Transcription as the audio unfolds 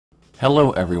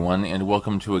Hello everyone, and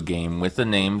welcome to a game with a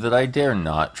name that I dare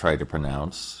not try to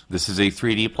pronounce. This is a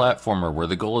 3D platformer where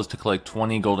the goal is to collect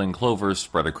 20 golden clovers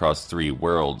spread across 3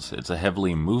 worlds. It's a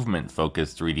heavily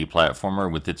movement-focused 3D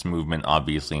platformer with its movement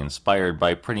obviously inspired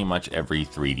by pretty much every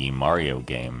 3D Mario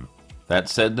game. That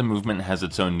said, the movement has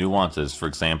its own nuances. For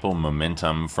example,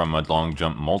 momentum from a long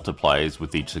jump multiplies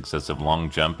with each successive long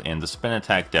jump, and the spin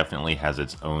attack definitely has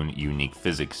its own unique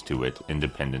physics to it,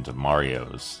 independent of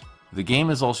Mario's. The game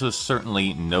is also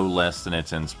certainly no less than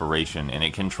its inspiration, and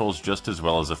it controls just as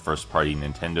well as a first-party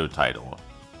Nintendo title.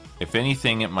 If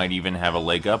anything, it might even have a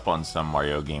leg up on some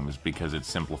Mario games because its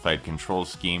simplified control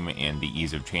scheme and the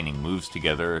ease of chaining moves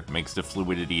together makes the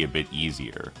fluidity a bit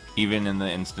easier. Even in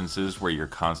the instances where you're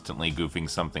constantly goofing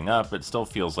something up, it still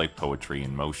feels like poetry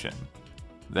in motion.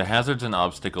 The hazards and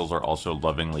obstacles are also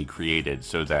lovingly created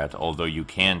so that, although you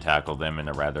can tackle them in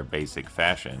a rather basic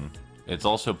fashion, it's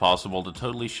also possible to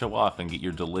totally show off and get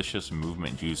your delicious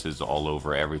movement juices all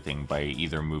over everything by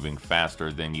either moving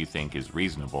faster than you think is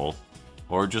reasonable,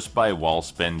 or just by wall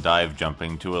spin dive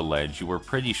jumping to a ledge you were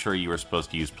pretty sure you were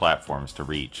supposed to use platforms to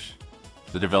reach.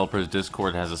 The developer's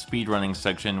Discord has a speedrunning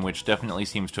section which definitely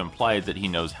seems to imply that he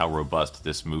knows how robust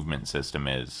this movement system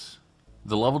is.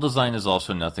 The level design is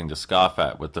also nothing to scoff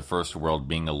at, with the first world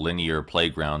being a linear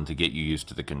playground to get you used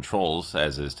to the controls,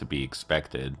 as is to be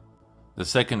expected. The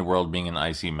second world being an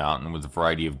icy mountain with a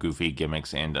variety of goofy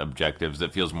gimmicks and objectives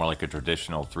that feels more like a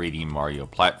traditional 3D Mario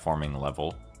platforming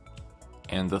level.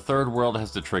 And the third world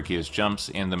has the trickiest jumps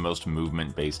and the most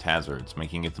movement-based hazards,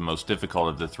 making it the most difficult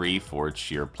of the 3 for its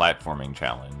sheer platforming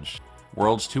challenge.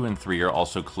 Worlds 2 and 3 are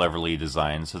also cleverly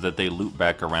designed so that they loop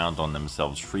back around on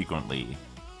themselves frequently.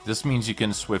 This means you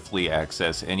can swiftly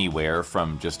access anywhere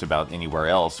from just about anywhere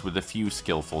else with a few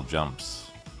skillful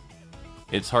jumps.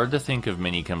 It's hard to think of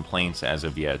many complaints as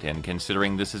of yet, and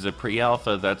considering this is a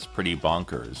pre-alpha, that's pretty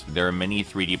bonkers. There are many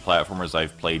 3D platformers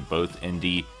I've played, both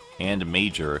indie and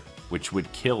major, which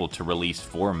would kill to release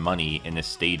for money in a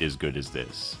state as good as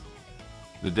this.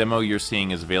 The demo you're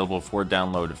seeing is available for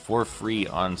download for free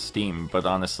on Steam, but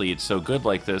honestly it's so good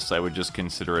like this I would just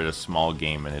consider it a small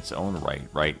game in its own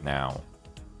right now.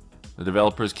 The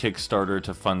developer's Kickstarter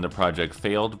to fund the project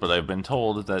failed, but I've been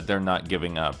told that they're not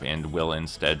giving up and will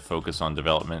instead focus on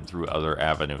development through other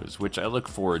avenues, which I look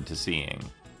forward to seeing.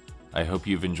 I hope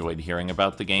you've enjoyed hearing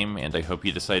about the game, and I hope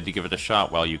you decide to give it a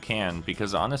shot while you can,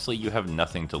 because honestly you have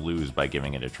nothing to lose by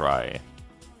giving it a try.